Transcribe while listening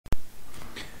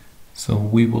So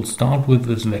we will start with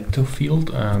this vector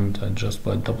field, and just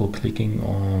by double clicking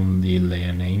on the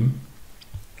layer name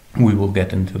we will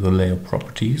get into the layer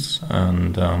properties,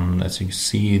 and as you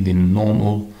see, the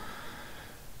normal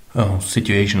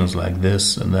situation is like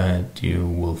this, that you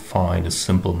will find a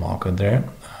simple marker there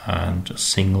and a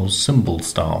single symbol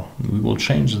style. We will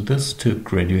change this to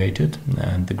graduated,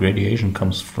 and the graduation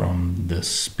comes from the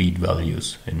speed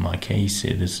values. In my case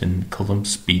it is in column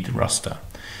speed raster.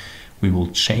 We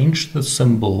will change the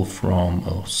symbol from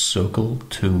a circle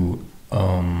to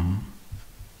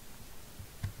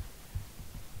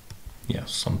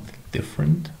something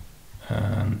different,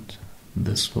 and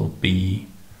this will be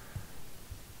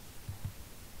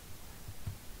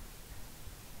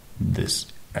this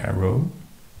arrow.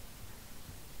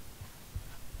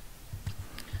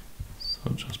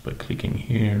 So just by clicking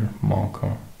here,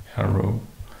 marker, arrow,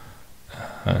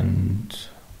 and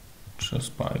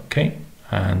just by OK,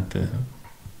 and the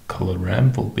color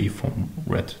ramp will be from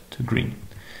red to green.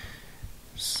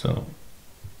 So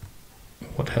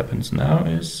what happens now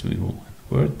is we will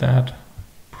invert that,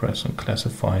 press on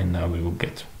classify, and now we will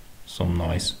get some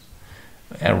nice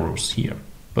arrows here.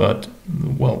 But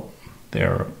well,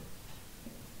 their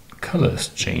color is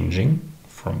changing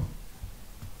from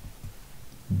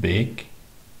big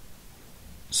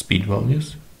speed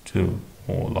values to,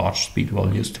 or large speed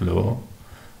values to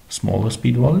smaller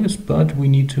speed values, but we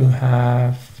need to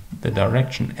have the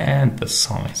direction and the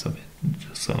size of it.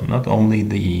 So not only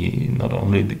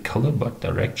the color, but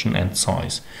direction and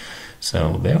size.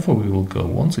 So therefore we will go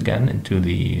once again into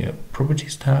the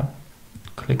properties tab,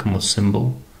 click on the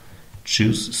symbol,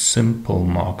 choose simple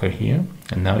marker here,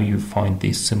 and now you find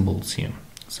these symbols here.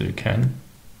 So you can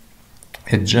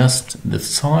adjust the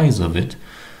size of it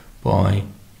by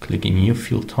clicking here,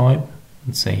 field type,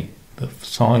 and say the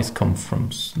size comes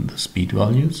from the speed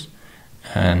values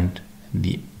and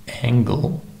the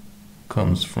angle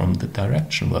comes from the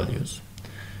direction values.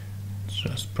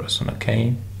 Just press on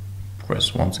OK,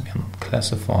 press once again on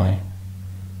classify,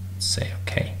 say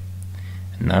OK.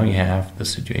 And now you have the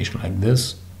situation like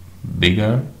this: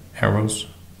 bigger arrows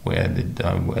where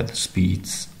the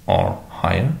speeds are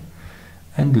higher,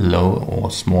 and low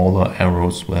or smaller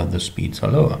arrows where the speeds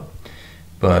are lower.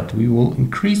 But we will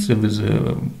increase the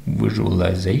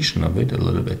visualization of it a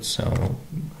little bit. So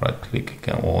right click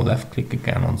again or left click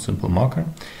again on simple marker,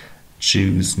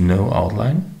 choose no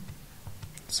outline,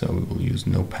 so we will use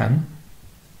no pen,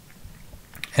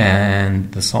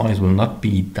 and the size will not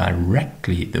be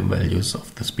directly the values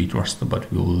of the speed raster, but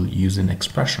we will use an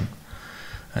expression,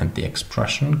 and the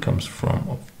expression comes from,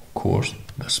 of course,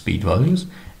 the speed values,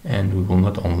 and we will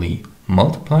not only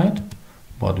multiply it,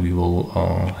 but we will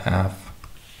have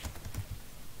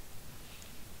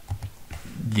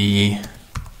the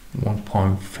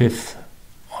 1.5,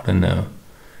 I don't know,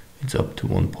 it's up to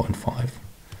 1.5.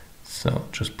 So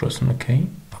just press on OK,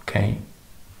 OK,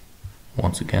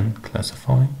 once again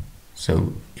classify,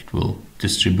 so it will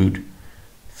distribute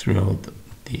throughout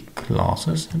the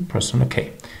classes, and press on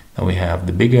OK. Now we have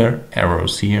the bigger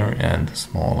arrows here and the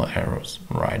smaller arrows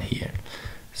right here.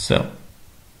 So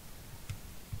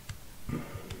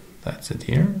that's it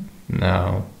here.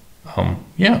 Now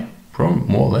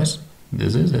more or less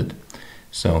this is it.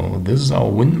 So this is our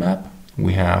wind map.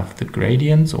 We have the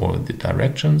gradients or the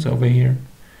directions over here,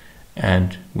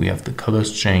 and we have the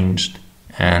colors changed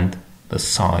and the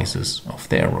sizes of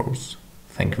the arrows.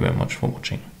 Thank you very much for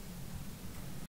watching.